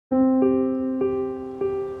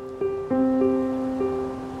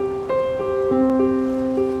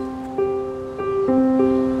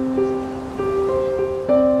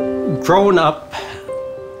Growing up,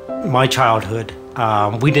 my childhood,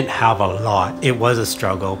 we didn't have a lot. It was a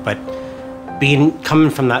struggle, but coming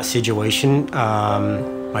from that situation,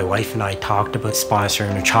 my wife and I talked about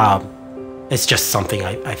sponsoring a child. It's just something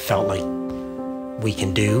I felt like we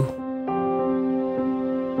can do.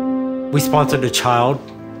 We sponsored a child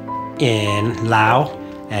in Laos,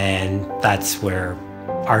 and that's where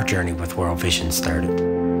our journey with World Vision started.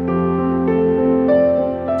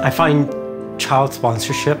 I find child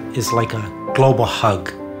sponsorship is like a global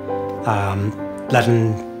hug,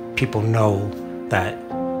 letting people know that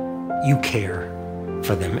you care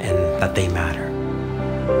for them and that they matter.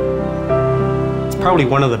 It's probably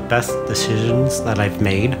one of the best decisions that I've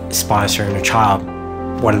made, sponsoring a child.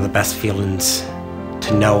 One of the best feelings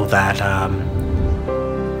to know that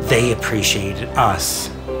they appreciated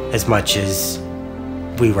us as much as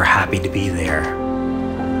we were happy to be there.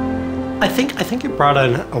 I think it brought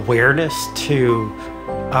an awareness to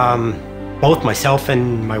both myself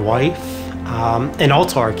and my wife, and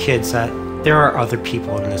also our kids, that there are other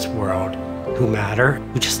people in this world who matter,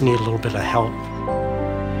 who just need a little bit of help.